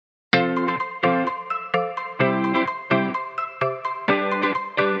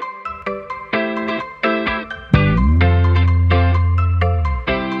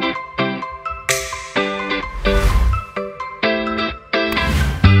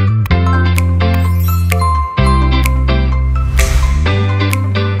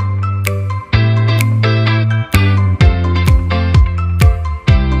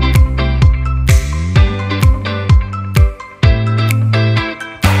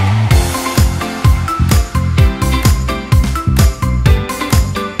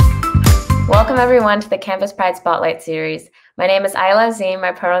everyone to the Campus Pride Spotlight series. My name is Ayla, Azim,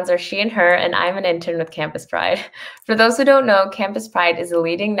 my pronouns are she and her, and I'm an intern with Campus Pride. For those who don't know, Campus Pride is a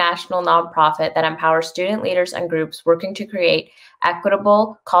leading national nonprofit that empowers student leaders and groups working to create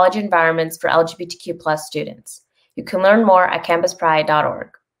equitable college environments for LGBTQ+ students. You can learn more at campuspride.org.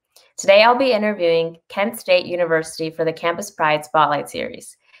 Today I'll be interviewing Kent State University for the Campus Pride Spotlight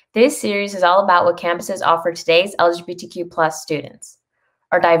series. This series is all about what campuses offer today's LGBTQ+ students,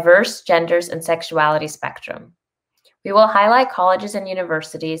 our diverse genders and sexuality spectrum. We will highlight colleges and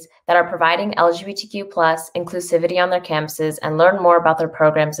universities that are providing LGBTQ+ inclusivity on their campuses and learn more about their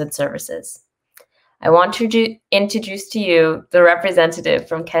programs and services. I want to introduce to you the representative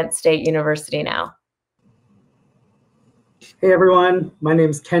from Kent State University now. Hey everyone, my name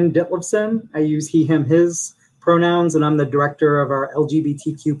is Ken Ditlevson. I use he, him, his pronouns, and I'm the director of our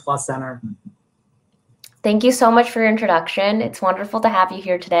LGBTQ+ Center. Thank you so much for your introduction. It's wonderful to have you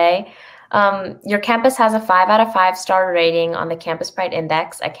here today. Your campus has a 5 out of 5 star rating on the Campus Pride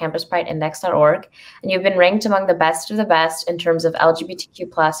Index at campusprideindex.org, and you've been ranked among the best of the best in terms of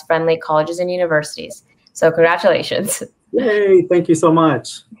LGBTQ+ friendly colleges and universities. So congratulations. Yay, thank you so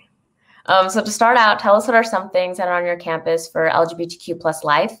much. So to start out, tell us what are some things that are on your campus for LGBTQ+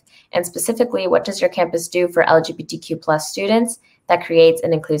 life, and specifically, what does your campus do for LGBTQ+ students that creates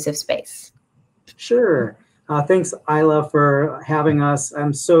an inclusive space? Sure. Thanks, Ayla, for having us.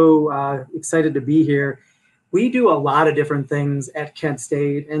 I'm so excited to be here. We do a lot of different things at Kent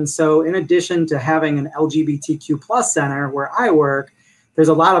State. And so in addition to having an LGBTQ+ center where I work, there's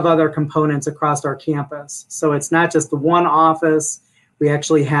a lot of other components across our campus. So it's not just the one office. We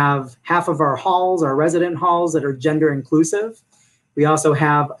actually have half of our halls, our resident halls, that are gender inclusive. We also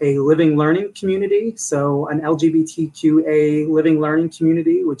have a living learning community, so an LGBTQA living learning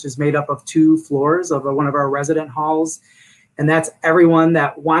community, which is made up of 2 floors of one of our resident halls. And that's everyone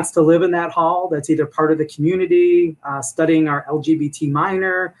that wants to live in that hall, that's either part of the community, studying our LGBT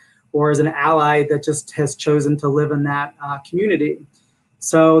minor, or as an ally that just has chosen to live in that community.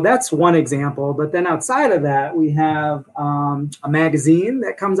 So that's one example. But then outside of that, we have a magazine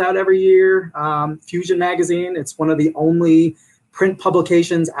that comes out every year, Fusion Magazine. It's one of the only print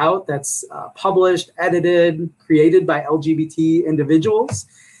publications out that's published, edited, created by LGBT individuals.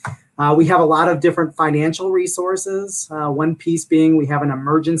 We have a lot of different financial resources. One piece being we have an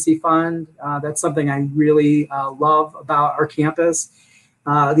emergency fund. That's something I really love about our campus.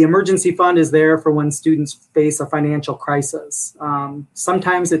 The emergency fund is there for when students face a financial crisis.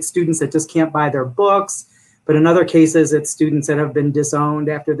 Sometimes it's students that just can't buy their books, but in other cases, it's students that have been disowned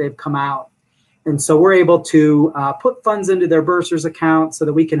after they've come out. And so we're able to put funds into their bursar's account so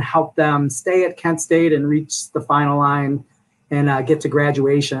that we can help them stay at Kent State and reach the final line and get to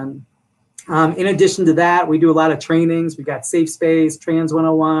graduation. In addition to that, we do a lot of trainings. We've got Safe Space, Trans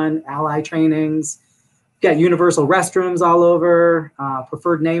 101, Ally trainings. We've got universal restrooms all over,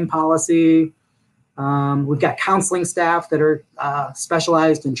 preferred name policy. We've got counseling staff that are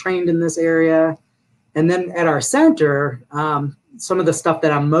specialized and trained in this area. And then at our center, some of the stuff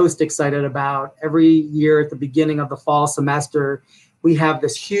that I'm most excited about, every year at the beginning of the fall semester, we have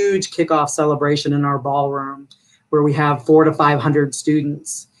this huge kickoff celebration in our ballroom where we have 400 to 500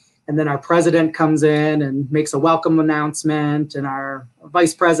 students. And then our president comes in and makes a welcome announcement, and our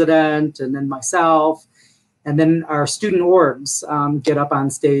vice president, and then myself, and then our student orgs get up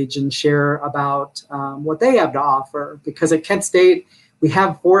on stage and share about what they have to offer. Because at Kent State, we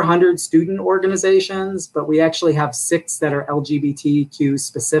have 400 student organizations, but we actually have 6 that are LGBTQ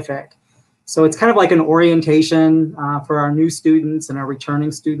specific. So it's kind of like an orientation for our new students and our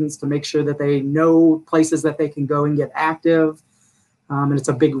returning students to make sure that they know places that they can go and get active. And it's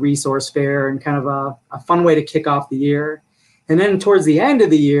a big resource fair and kind of a fun way to kick off the year. And then towards the end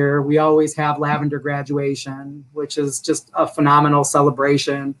of the year, we always have Lavender Graduation, which is just a phenomenal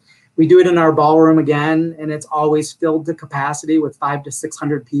celebration. We do it in our ballroom again, and it's always filled to capacity with 500 to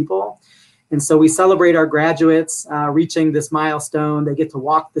 600 people. And so we celebrate our graduates reaching this milestone. They get to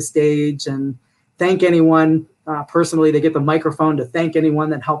walk the stage and thank anyone personally. They get the microphone to thank anyone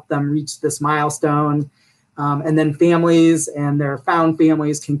that helped them reach this milestone. And then families and their found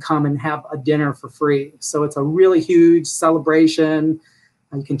families can come and have a dinner for free. So it's a really huge celebration.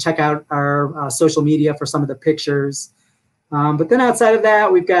 You can check out our social media for some of the pictures. But then outside of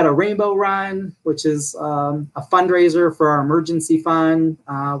that, we've got a rainbow run, which is a fundraiser for our emergency fund.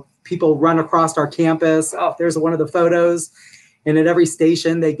 People run across our campus. Oh, there's one of the photos. And at every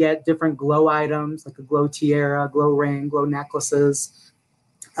station, they get different glow items, like a glow tiara, glow ring, glow necklaces.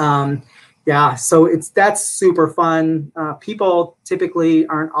 Yeah, so that's super fun. People typically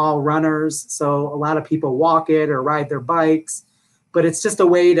aren't all runners, so a lot of people walk it or ride their bikes. but it's just a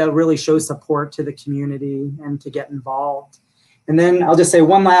way to really show support to the community and to get involved. And then I'll just say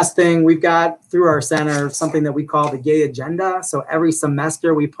one last thing. We've got through our center something that we call the Gay Agenda. So every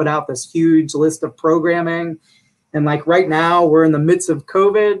semester we put out this huge list of programming. And like right now we're in the midst of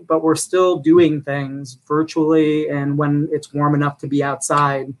COVID, but we're still doing things virtually. And when it's warm enough to be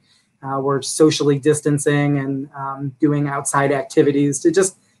outside, we're socially distancing and doing outside activities to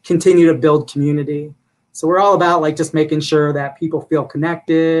just continue to build community. So we're all about like just making sure that people feel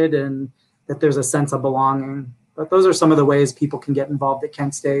connected and that there's a sense of belonging. But those are some of the ways people can get involved at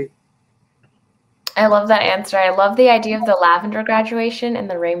Kent State. I love that answer. I love the idea of the Lavender Graduation and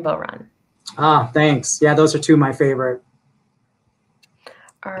the Rainbow Run. Ah, thanks. Yeah, those are two of my favorite.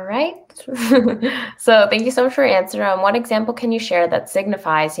 All right. So thank you so much for your answer. What example can you share that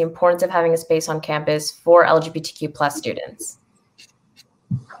signifies the importance of having a space on campus for LGBTQ+ students?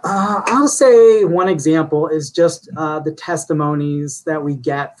 I'll say one example is just the testimonies that we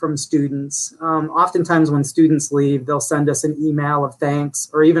get from students. Oftentimes when students leave, they'll send us an email of thanks,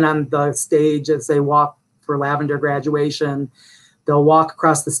 or even on the stage as they walk for Lavender Graduation, they'll walk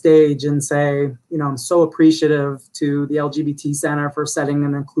across the stage and say, you know, I'm so appreciative to the LGBT Center for setting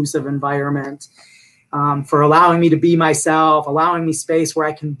an inclusive environment, for allowing me to be myself, allowing me space where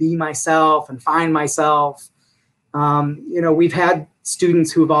I can be myself and find myself. You know, we've had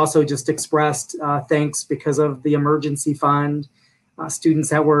students who have also just expressed thanks because of the emergency fund, students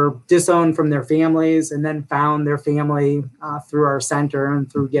that were disowned from their families and then found their family through our center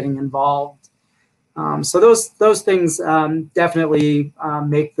and through getting involved. So those things definitely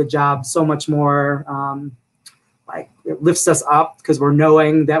make the job so much more, like it lifts us up because we're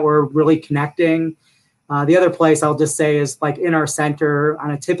knowing that we're really connecting. The other place I'll just say is like in our center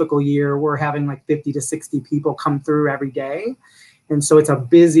on a typical year, we're having like 50 to 60 people come through every day. And so it's a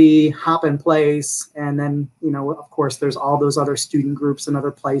busy hopping place. And then, you know, of course, there's all those other student groups and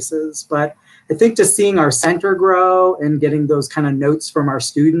other places. But I think just seeing our center grow and getting those kind of notes from our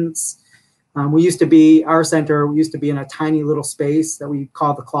students. Our center used to be in a tiny little space that we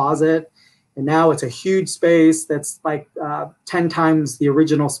call the closet. And now it's a huge space that's like 10 times the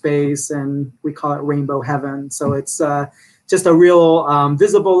original space, and we call it Rainbow Heaven. So it's just a real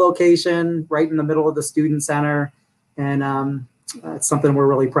visible location right in the middle of the student center. And it's something we're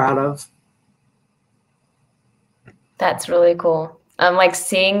really proud of. That's really cool. Like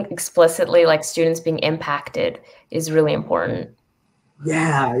seeing explicitly like students being impacted is really important.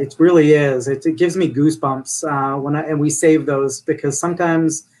 Yeah, it really is. It gives me goosebumps and we save those because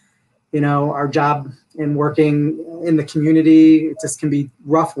sometimes, you know, our job in working in the community, it just can be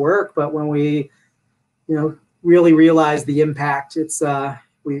rough work. But when we, you know, really realize the impact, it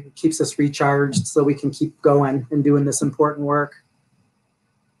keeps us recharged so we can keep going and doing this important work.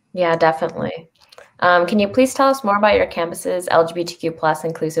 Yeah, definitely. Can you please tell us more about your campus's LGBTQ+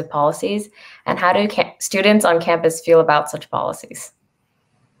 inclusive policies, and how do students on campus feel about such policies?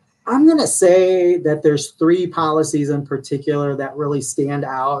 I'm going to say that there's 3 policies in particular that really stand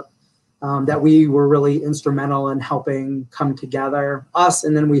out, that we were really instrumental in helping come together. Us,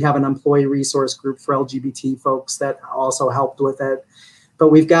 and then we have an employee resource group for LGBT folks that also helped with it. But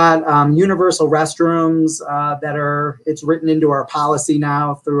we've got universal restrooms it's written into our policy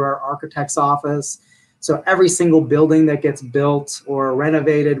now through our architect's office. So every single building that gets built or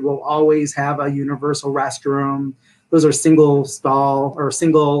renovated will always have a universal restroom. Those are single stall or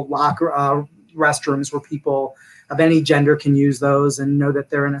single lock restrooms where people of any gender can use those and know that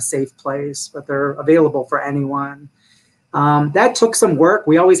they're in a safe place, but they're available for anyone. That took some work.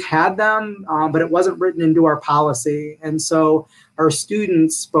 We always had them, but it wasn't written into our policy. And so our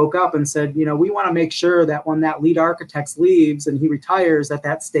students spoke up and said, you know, we want to make sure that when that lead architect leaves and he retires,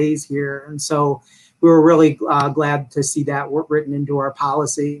 that stays here. And so we were really glad to see that written into our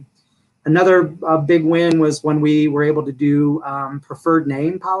policy. Another big win was when we were able to do preferred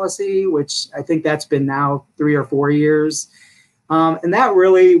name policy, which I think that's been now 3 or 4 years. And that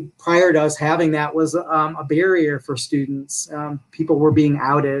really, prior to us having that, was a barrier for students. People were being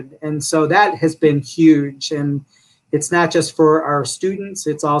outed. And so that has been huge. And it's not just for our students,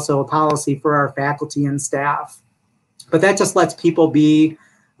 it's also a policy for our faculty and staff. But that just lets people be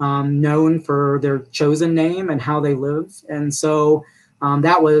known for their chosen name and how they live. And so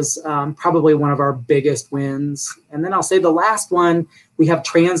that was probably one of our biggest wins. And then I'll say the last one, we have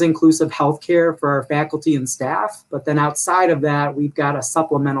trans-inclusive healthcare for our faculty and staff. But then outside of that, we've got a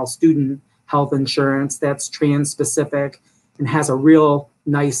supplemental student health insurance that's trans-specific and has a real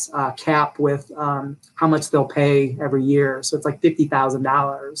nice cap with how much they'll pay every year. So it's like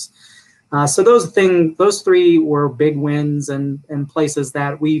 $50,000. So those 3 were big wins and places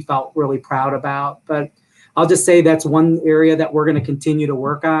that we felt really proud about. But I'll just say that's one area that we're going to continue to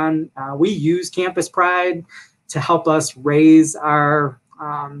work on. We use Campus Pride to help us raise our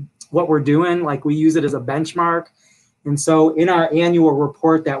what we're doing. Like, we use it as a benchmark. And so in our annual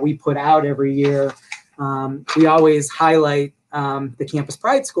report that we put out every year, we always highlight the Campus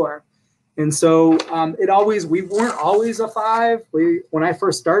Pride score. And so we weren't always a 5. When I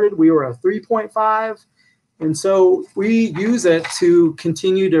first started, we were a 3.5. And so we use it to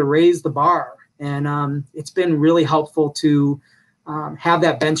continue to raise the bar. And it's been really helpful to have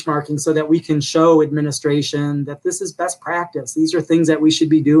that benchmarking so that we can show administration that this is best practice. These are things that we should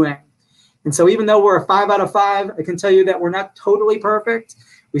be doing. And so even though we're a 5 out of 5, I can tell you that we're not totally perfect.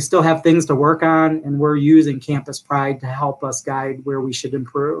 We still have things to work on, and we're using Campus Pride to help us guide where we should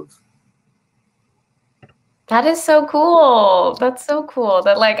improve. That is so cool. That's so cool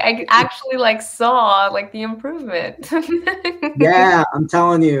that like I actually like saw like the improvement. Yeah, I'm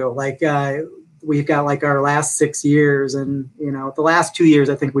telling you, like we've got like our last 6 years, and the last 2 years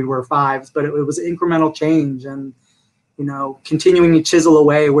I think we were 5s, but it was incremental change, and continuing to chisel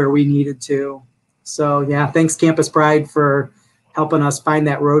away where we needed to. So yeah, thanks Campus Pride for helping us find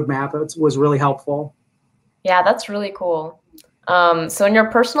that roadmap. It was really helpful. Yeah, that's really cool. So in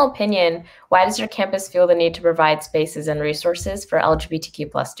your personal opinion, why does your campus feel the need to provide spaces and resources for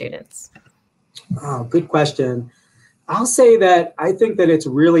LGBTQ+ students? Oh, good question. I'll say that I think that it's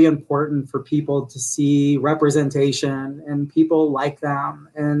really important for people to see representation and people like them.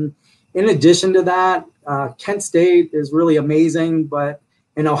 And in addition to that, Kent State is really amazing,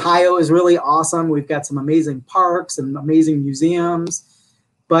 and Ohio is really awesome. We've got some amazing parks and amazing museums,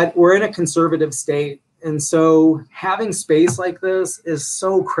 but we're in a conservative state. And so having space like this is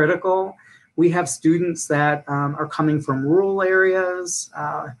so critical. We have students that are coming from rural areas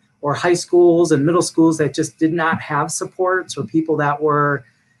or high schools and middle schools that just did not have supports, or people that were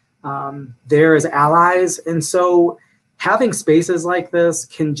there as allies. And so having spaces like this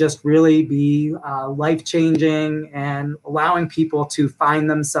can just really be life-changing and allowing people to find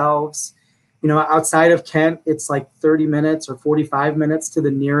themselves. Outside of Kent, it's like 30 minutes or 45 minutes to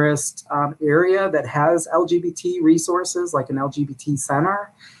the nearest area that has LGBT resources, like an LGBT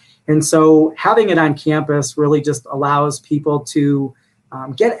center. And so having it on campus really just allows people to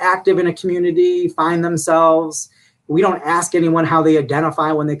get active in a community, find themselves. We don't ask anyone how they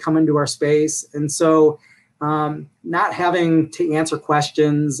identify when they come into our space. And so not having to answer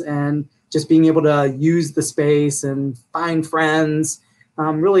questions and just being able to use the space and find friends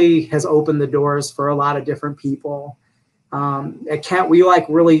really has opened the doors for a lot of different people. At Kent, we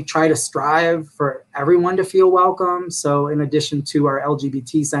really try to strive for everyone to feel welcome. So in addition to our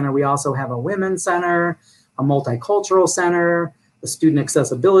LGBT center, we also have a women's center, a multicultural center, the student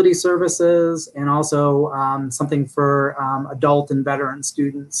accessibility services, and also something for adult and veteran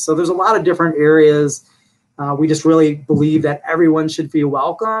students. So there's a lot of different areas. We just really believe that everyone should feel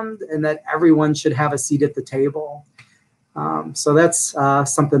welcomed and that everyone should have a seat at the table. So that's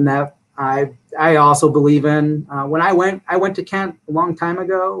something that I also believe in. When I went to Kent a long time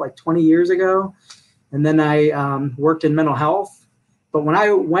ago, like 20 years ago, and then I worked in mental health. But when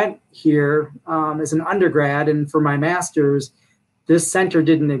I went here as an undergrad and for my master's, this center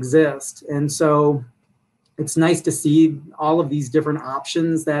didn't exist. And so it's nice to see all of these different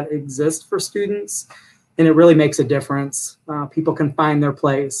options that exist for students. And it really makes a difference. People can find their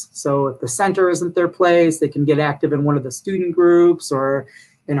place. So if the center isn't their place, they can get active in one of the student groups or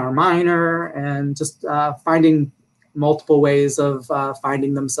in our minor, and just finding multiple ways of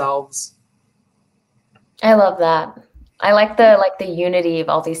finding themselves. I love that. I like the unity of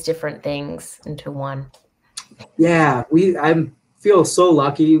all these different things into one. Yeah, I feel so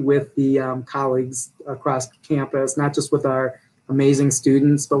lucky with the colleagues across campus, not just with our amazing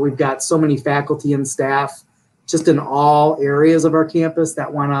students, but we've got so many faculty and staff just in all areas of our campus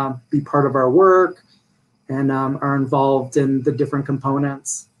that want to be part of our work and are involved in the different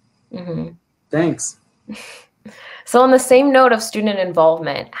components. Mm-hmm. Thanks. So on the same note of student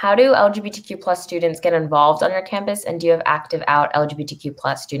involvement, how do LGBTQ+ students get involved on your campus, and do you have active out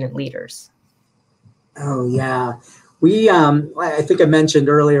LGBTQ+ student leaders? Oh yeah, we I think I mentioned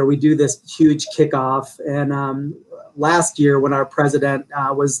earlier, we do this huge kickoff, and last year when our president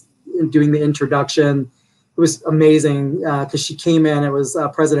was doing the introduction, it was amazing because she came in, it was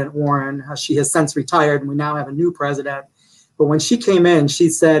President Warren. She has since retired and we now have a new president. But when she came in, she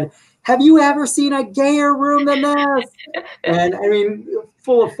said, "Have you ever seen a gayer room than this?" And I mean,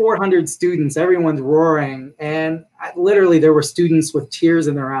 full of 400 students, everyone's roaring. And literally there were students with tears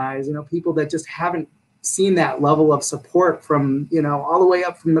in their eyes, people that just haven't seen that level of support from, all the way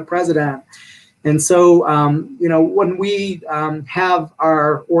up from the president. And so, when we have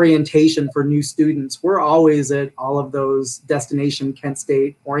our orientation for new students, we're always at all of those Destination Kent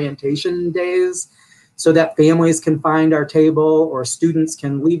State orientation days so that families can find our table or students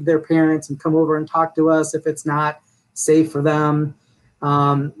can leave their parents and come over and talk to us if it's not safe for them.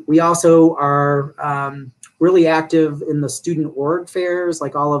 We also are really active in the student org fairs,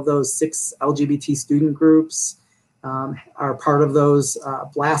 like all of those 6 LGBT student groups are part of those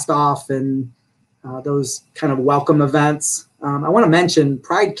blast off and those kind of welcome events. I want to mention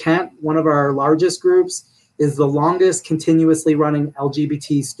Pride Kent, one of our largest groups, is the longest continuously running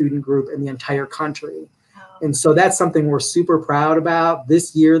LGBT student group in the entire country. Wow. And so that's something we're super proud about.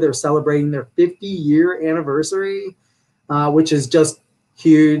 This year, they're celebrating their 50-year anniversary, which is just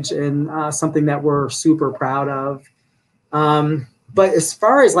huge and something that we're super proud of. But as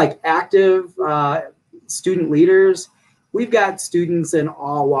far as like active student leaders, we've got students in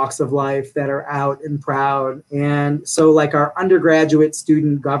all walks of life that are out and proud. And so like our undergraduate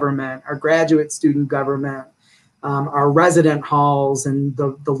student government, our graduate student government, our resident halls and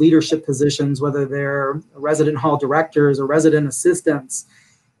the leadership positions, whether they're resident hall directors or resident assistants,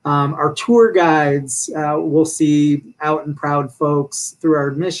 our tour guides, we'll see out and proud folks through our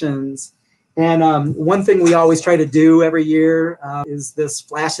admissions. And one thing we always try to do every year is this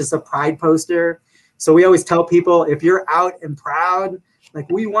Flashes of Pride poster. So we always tell people, if you're out and proud, like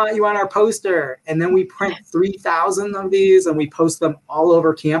we want you on our poster. And then we print 3,000 of these and we post them all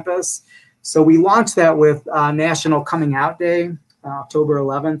over campus. So we launched that with National Coming Out Day, October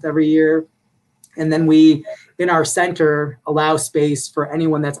 11th every year. And then we, in our center, allow space for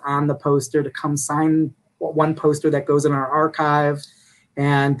anyone that's on the poster to come sign one poster that goes in our archive.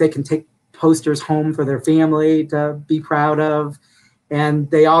 And they can take posters home for their family to be proud of.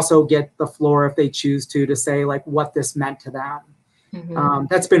 And they also get the floor, if they choose to say like what this meant to them. Mm-hmm.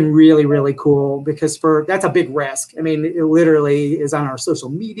 That's been really, really cool because that's a big risk. I mean, it literally is on our social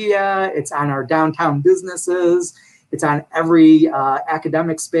media. It's on our downtown businesses. It's on every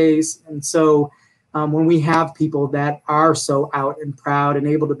academic space. And so when we have people that are so out and proud and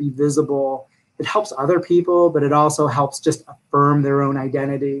able to be visible, it helps other people, but it also helps just affirm their own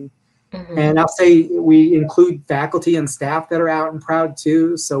identity. Mm-hmm. And I'll say we include faculty and staff that are out and proud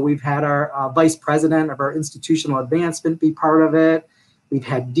too. So we've had our vice president of our institutional advancement be part of it. We've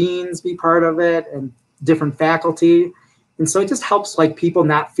had deans be part of it and different faculty. And so it just helps like people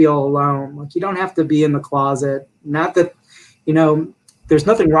not feel alone. Like you don't have to be in the closet. Not that, there's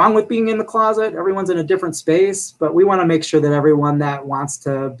nothing wrong with being in the closet. Everyone's in a different space, but we want to make sure that everyone that wants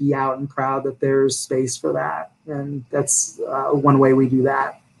to be out and proud, that there's space for that. And that's one way we do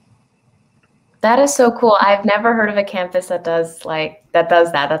that. That is so cool. I've never heard of a campus that does that.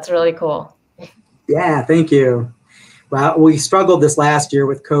 That's really cool. Yeah, thank you. Well, we struggled this last year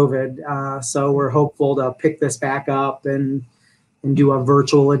with COVID, so we're hopeful to pick this back up and do a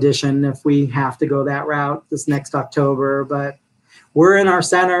virtual edition if we have to go that route this next October. But we're in our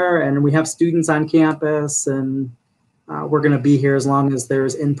center and we have students on campus and we're going to be here as long as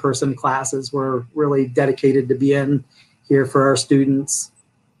there's in-person classes. We're really dedicated to being here for our students.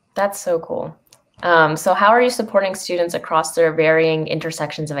 That's so cool. So how are you supporting students across their varying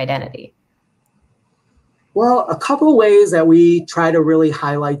intersections of identity? Well, a couple ways that we try to really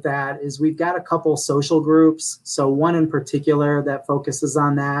highlight that is we've got a couple social groups. So one in particular that focuses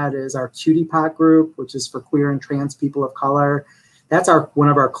on that is our Cutie Pot group, which is for queer and trans people of color. That's one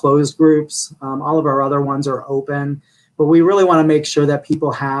of our closed groups. All of our other ones are open, but we really want to make sure that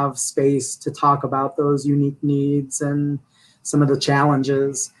people have space to talk about those unique needs and some of the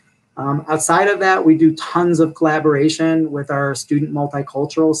challenges. Outside of that, we do tons of collaboration with our Student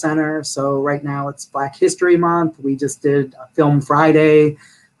Multicultural Center. So right now it's Black History Month. We just did a Film Friday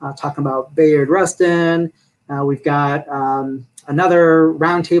talking about Bayard Rustin. We've got another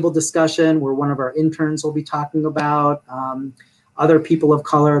roundtable discussion where one of our interns will be talking about other people of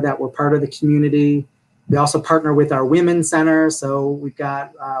color that were part of the community. We also partner with our Women's Center. So we've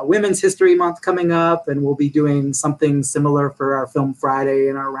got Women's History Month coming up, and we'll be doing something similar for our Film Friday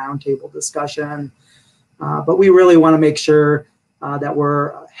and our roundtable discussion. But we really want to make sure that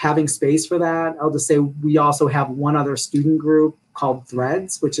we're having space for that. I'll just say we also have one other student group called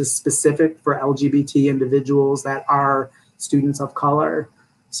Threads, which is specific for LGBT individuals that are students of color.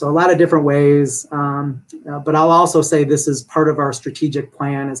 So a lot of different ways. But I'll also say this is part of our strategic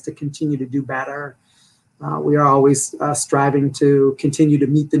plan is to continue to do better. We are always striving to continue to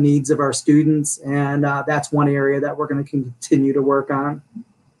meet the needs of our students, and that's one area that we're going to continue to work on.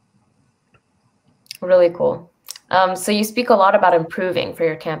 Really cool. So you speak a lot about improving for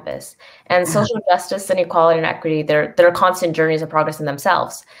your campus, and social justice and equality and equity, they're constant journeys of progress in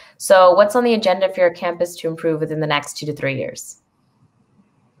themselves. So what's on the agenda for your campus to improve within the next 2 to 3 years?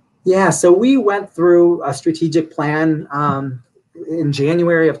 Yeah, so we went through a strategic plan in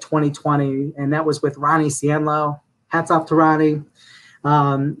January of 2020, and that was with Ronnie Cianlo. Hats off to Ronnie.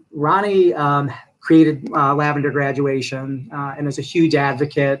 Ronnie created Lavender Graduation and is a huge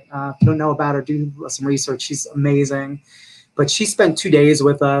advocate. If you don't know about her, do some research. She's amazing. But she spent 2 days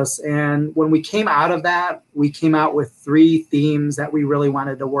with us. And when we came out of that, we came out with 3 themes that we really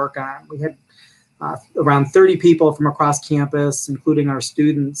wanted to work on. We had around 30 people from across campus, including our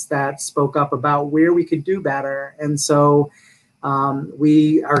students, that spoke up about where we could do better. And so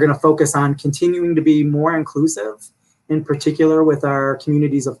we are going to focus on continuing to be more inclusive, in particular with our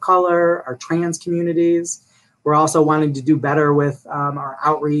communities of color, our trans communities. We're also wanting to do better with our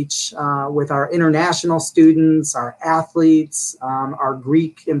outreach with our international students, our athletes, our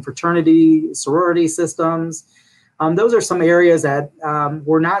Greek and fraternity, sorority systems. Those are some areas that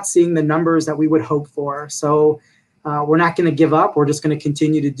we're not seeing the numbers that we would hope for. So we're not going to give up. We're just going to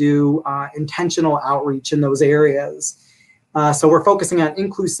continue to do intentional outreach in those areas. So we're focusing on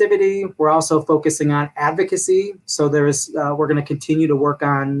inclusivity. We're also focusing on advocacy. So we're going to continue to work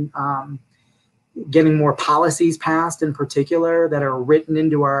on getting more policies passed in particular that are written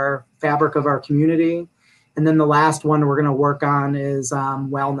into our fabric of our community. And then the last one we're going to work on is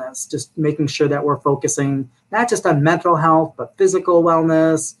wellness, just making sure that we're focusing not just on mental health, but physical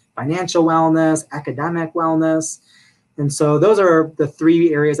wellness, financial wellness, academic wellness. And so those are the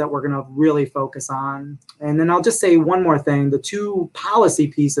 3 areas that we're going to really focus on. And then I'll just say one more thing. The 2 policy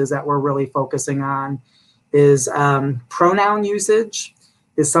pieces that we're really focusing on is pronoun usage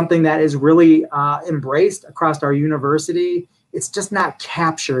is something that is really embraced across our university. It's just not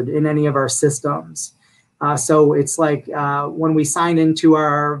captured in any of our systems. So it's like when we sign into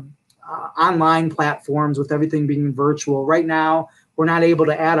our online platforms with everything being virtual, right now, we're not able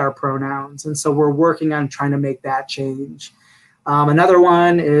to add our pronouns. And so we're working on trying to make that change. Another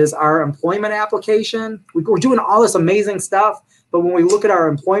one is our employment application. We're doing all this amazing stuff, but when we look at our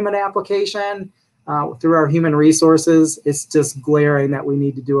employment application through our human resources, it's just glaring that we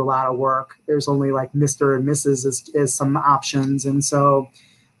need to do a lot of work. There's only like Mr. and Mrs. is some options. And so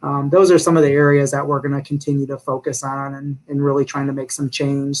those are some of the areas that we're going to continue to focus on and really trying to make some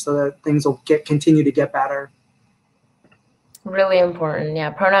change so that things will continue to get better. Really important.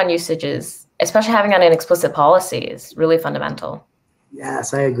 Yeah. Pronoun usages, especially having on an explicit policy, is really fundamental.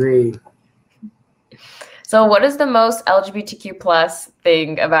 Yes, I agree. So what is the most LGBTQ plus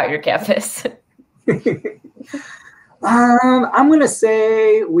thing about your campus? I'm going to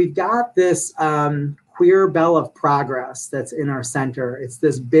say we've got this queer bell of progress that's in our center. It's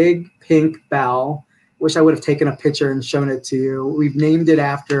this big pink bell. Wish I would have taken a picture and shown it to you. We've named it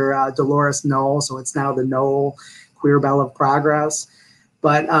after Dolores Knoll, so it's now the Knoll Queer Bell of Progress.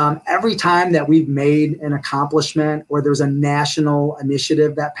 But every time that we've made an accomplishment or there's a national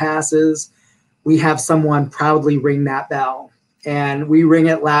initiative that passes, we have someone proudly ring that bell. And we ring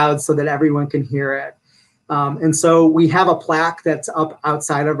it loud so that everyone can hear it. And so we have a plaque that's up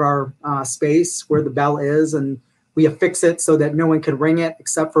outside of our space where the bell is, and we affix it so that no one can ring it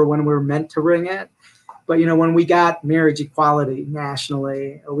except for when we're meant to ring it. But, you know, when we got marriage equality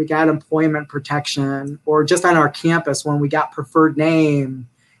nationally, or we got employment protection, or just on our campus when we got preferred name,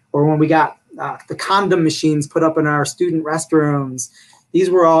 or when we got the condom machines put up in our student restrooms, these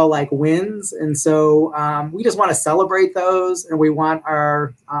were all like wins. And so we just want to celebrate those, and we want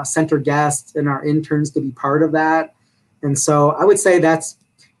our center guests and our interns to be part of that. And so I would say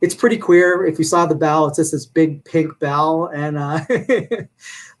it's pretty queer. If you saw the bell, it's just this big pink bell. And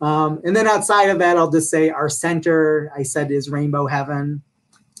and then outside of that, I'll just say our center, I said, is Rainbow Heaven.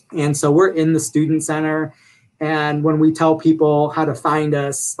 And so we're in the student center. And when we tell people how to find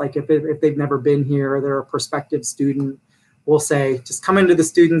us, like if they've never been here or they're a prospective student, we'll say, just come into the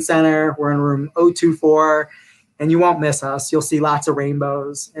student center. We're in room 024 and you won't miss us. You'll see lots of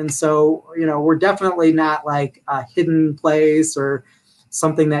rainbows. And so, you know, we're definitely not like a hidden place or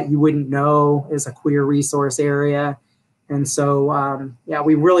something that you wouldn't know is a queer resource area. And so, yeah,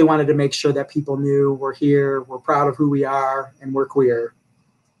 we really wanted to make sure that people knew we're here, we're proud of who we are, and we're queer.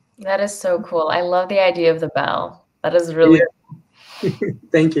 That is so cool. I love the idea of the bell. That is really cool.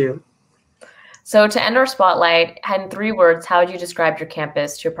 Thank you. So to end our spotlight, in 3 words, how would you describe your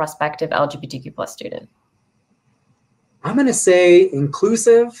campus to a prospective LGBTQ plus student? I'm going to say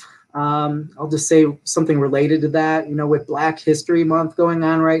inclusive. I'll just say something related to that. You know, with Black History Month going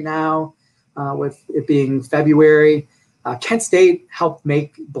on right now, with it being February, Kent State helped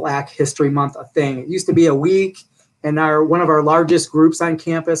make Black History Month a thing. It used to be a week. And one of our largest groups on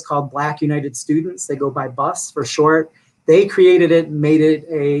campus, called Black United Students, they go by BUS for short, they created it and made it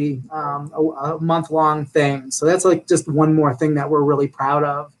a month-long thing. So that's like just one more thing that we're really proud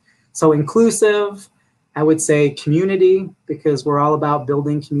of. So inclusive, I would say community, because we're all about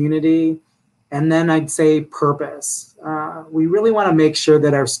building community. And then I'd say purpose. We really want to make sure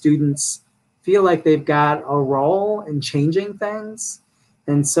that our students feel like they've got a role in changing things.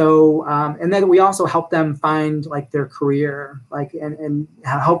 And so, and then we also help them find like their career, like, and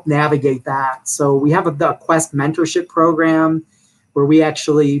help navigate that. So we have the Quest mentorship program where we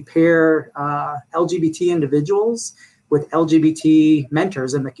actually pair LGBT individuals with LGBT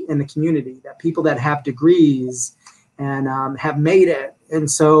mentors in the community, that people that have degrees and have made it. And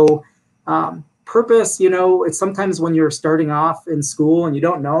so purpose, you know, it's sometimes when you're starting off in school and you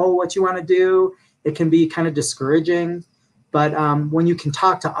don't know what you want to do, it can be kind of discouraging. But when you can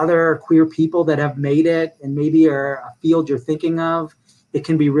talk to other queer people that have made it and maybe are a field you're thinking of, it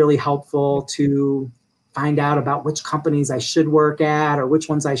can be really helpful to find out about which companies I should work at or which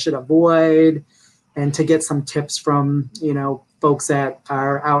ones I should avoid, and to get some tips from, you know, folks that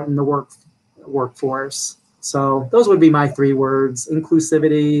are out in the workforce. So those would be my 3 words: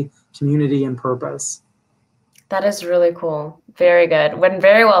 inclusivity, community, and purpose. That is really cool. Very good.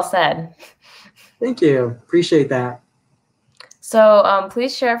 Very well said. Thank you. Appreciate that. So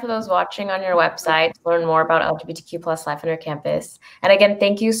please share for those watching on your website to learn more about LGBTQ+ life on your campus. And again,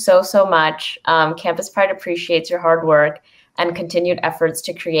 thank you so much. Campus Pride appreciates your hard work and continued efforts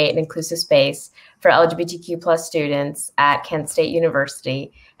to create an inclusive space for LGBTQ+ students at Kent State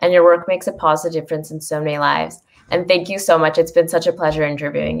University. And your work makes a positive difference in so many lives. And thank you so much. It's been such a pleasure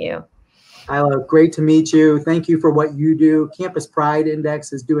interviewing you. Ayla, great to meet you. Thank you for what you do. Campus Pride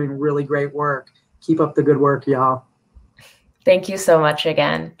Index is doing really great work. Keep up the good work, y'all. Thank you so much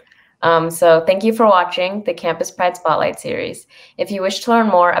again. So thank you for watching the Campus Pride Spotlight series. If you wish to learn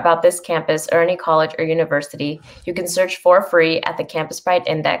more about this campus or any college or university, you can search for free at the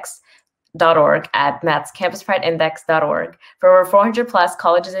campusprideindex.org, that's campusprideindex.org, for over 400+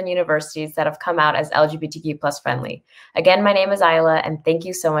 colleges and universities that have come out as LGBTQ+ friendly. Again, my name is Ayla, and thank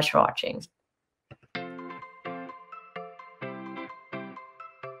you so much for watching.